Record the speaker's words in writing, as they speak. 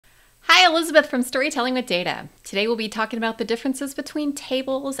Hi, Elizabeth from Storytelling with Data. Today we'll be talking about the differences between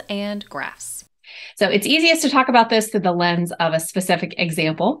tables and graphs. So it's easiest to talk about this through the lens of a specific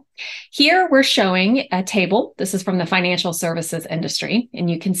example. Here we're showing a table. This is from the financial services industry. And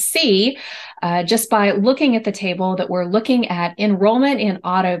you can see just by looking at the table that we're looking at enrollment in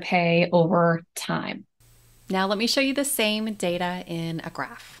auto pay over time. Now let me show you the same data in a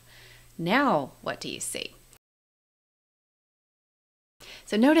graph. Now what do you see?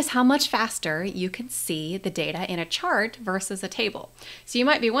 So notice how much faster you can see the data in a chart versus a table. So you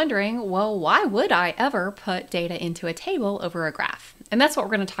might be wondering, well, why would I ever put data into a table over a graph? And that's what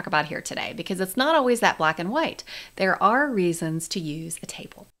we're going to talk about here today, because it's not always that black and white. There are reasons to use a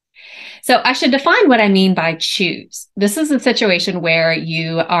table. So I should define what I mean by choose. This is a situation where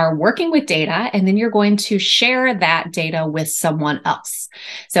you are working with data and then you're going to share that data with someone else.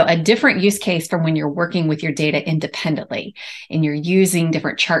 So a different use case from when you're working with your data independently and you're using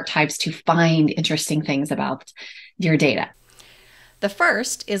different chart types to find interesting things about your data. The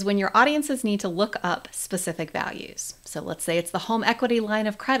first is when your audiences need to look up specific values. So let's say it's the home equity line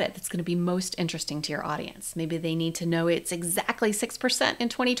of credit that's going to be most interesting to your audience. Maybe they need to know it's exactly 6% in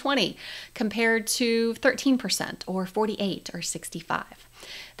 2020 compared to 13% or 48 or 65.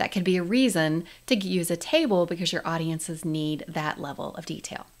 That could be a reason to use a table because your audiences need that level of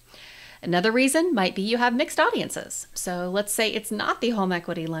detail. Another reason might be you have mixed audiences. So let's say it's not the home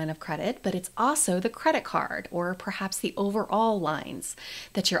equity line of credit, but it's also the credit card or perhaps the overall lines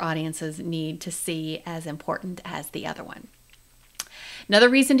that your audiences need to see as important as the other one. Another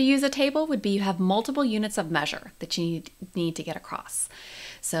reason to use a table would be you have multiple units of measure that you need to get across.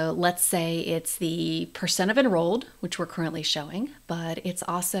 So let's say it's the percent of enrolled, which we're currently showing, but it's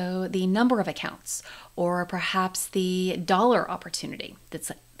also the number of accounts or perhaps the dollar opportunity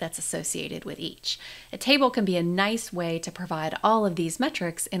that's associated with each. A table can be a nice way to provide all of these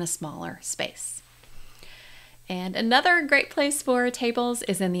metrics in a smaller space. And another great place for tables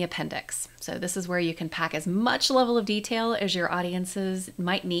is in the appendix. So this is where you can pack as much level of detail as your audiences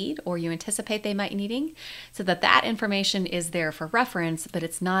might need or you anticipate they might needing, so that that information is there for reference, but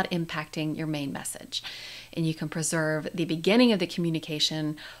it's not impacting your main message. And you can preserve the beginning of the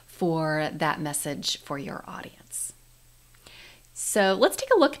communication for that message for your audience. So let's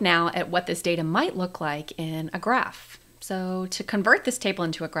take a look now at what this data might look like in a graph. So to convert this table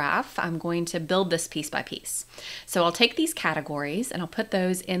into a graph, I'm going to build this piece by piece. So I'll take these categories and I'll put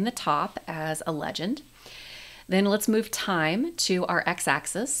those in the top as a legend. Then let's move time to our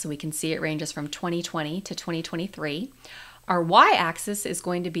x-axis so we can see it ranges from 2020 to 2023. Our y-axis is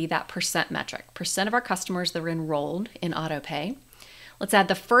going to be that percent metric, percent of our customers that are enrolled in autopay. Let's add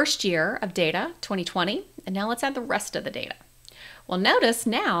the first year of data, 2020, and now let's add the rest of the data. Well, notice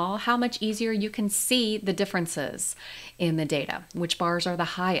now how much easier you can see the differences in the data, which bars are the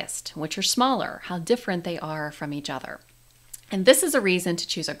highest, which are smaller, how different they are from each other. And this is a reason to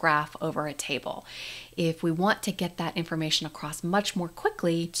choose a graph over a table if we want to get that information across much more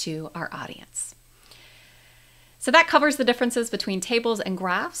quickly to our audience. So that covers the differences between tables and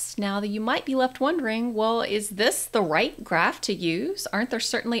graphs. Now that you might be left wondering, well, is this the right graph to use? Aren't there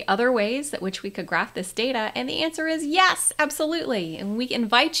certainly other ways at which we could graph this data? And the answer is yes, absolutely. And we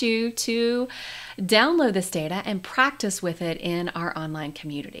invite you to download this data and practice with it in our online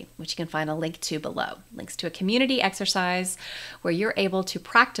community, which you can find a link to below. Links to a community exercise where you're able to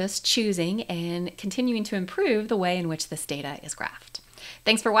practice choosing and continuing to improve the way in which this data is graphed.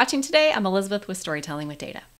 Thanks for watching today. I'm Elizabeth with Storytelling with Data.